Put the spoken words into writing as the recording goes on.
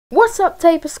What's up,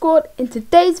 Taper Squad? In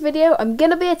today's video I'm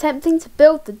going to be attempting to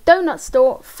build the donut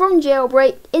store from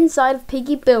Jailbreak inside of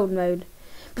Piggy Build Mode.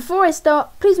 Before I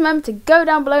start, please remember to go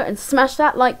down below and smash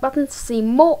that like button to see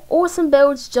more awesome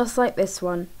builds just like this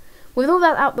one. With all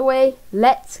that out the way,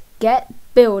 let's get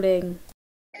building.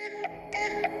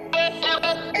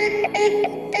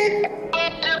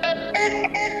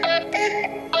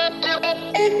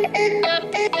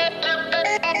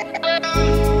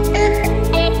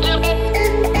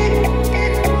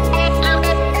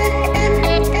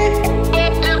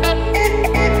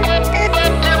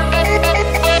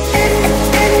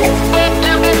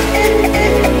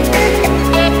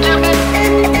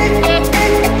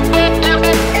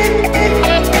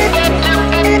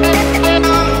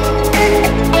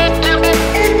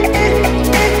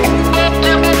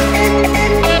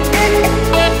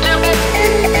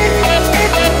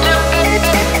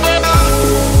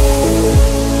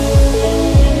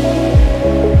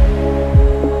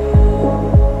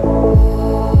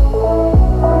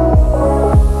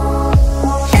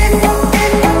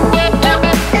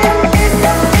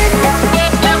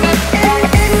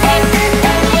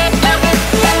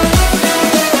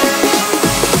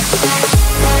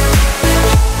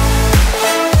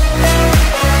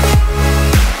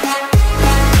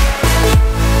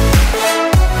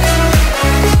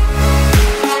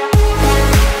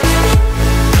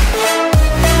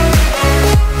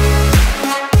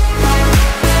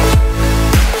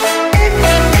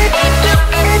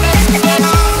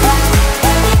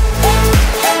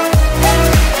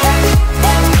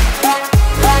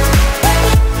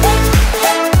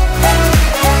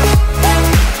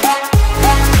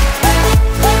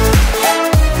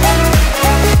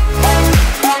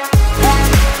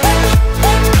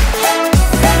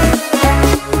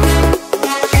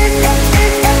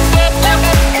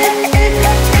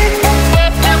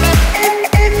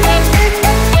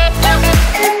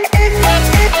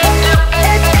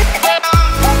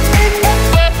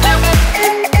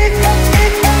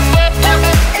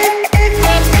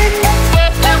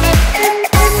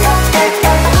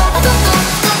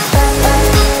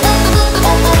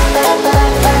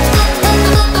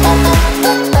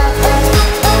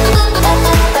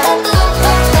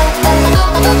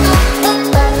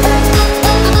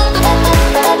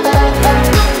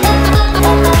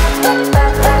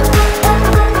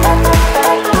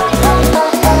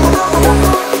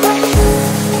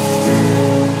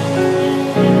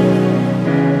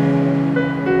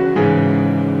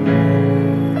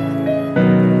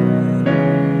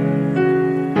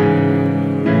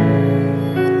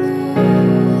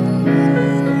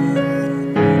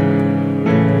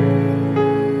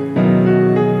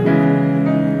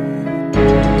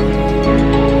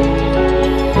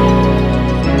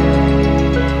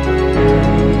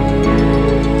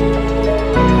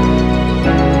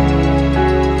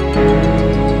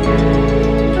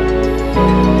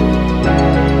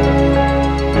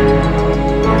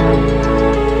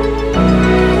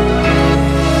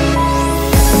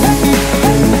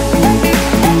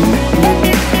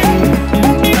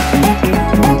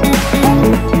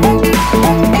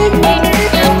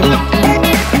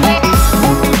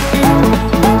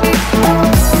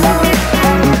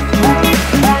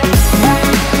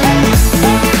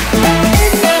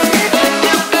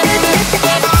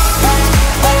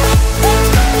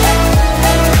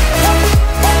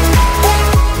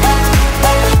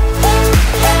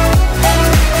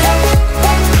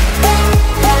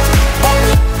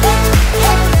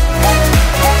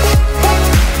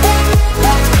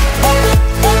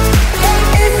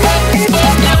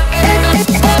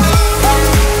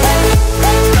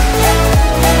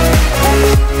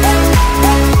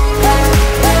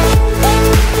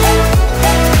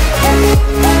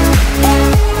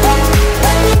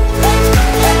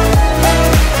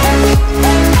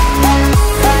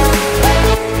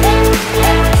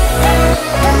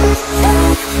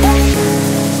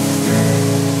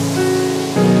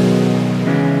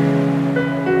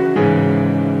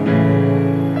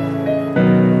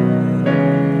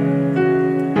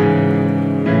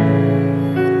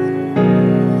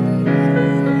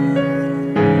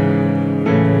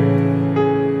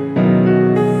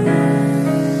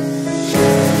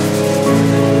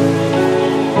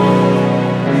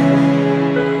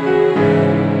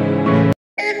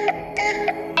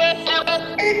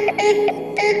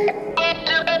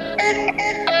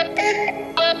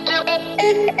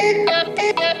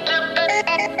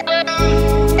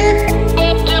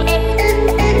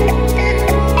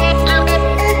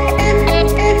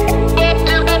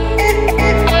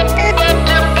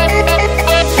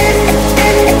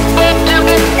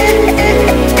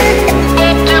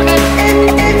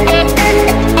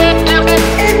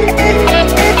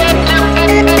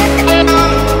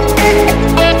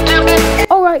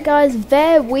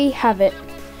 there we have it.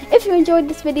 If you enjoyed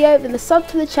this video, then a sub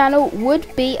to the channel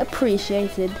would be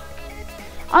appreciated.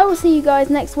 I will see you guys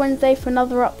next Wednesday for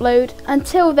another upload.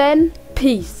 Until then,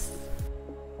 peace.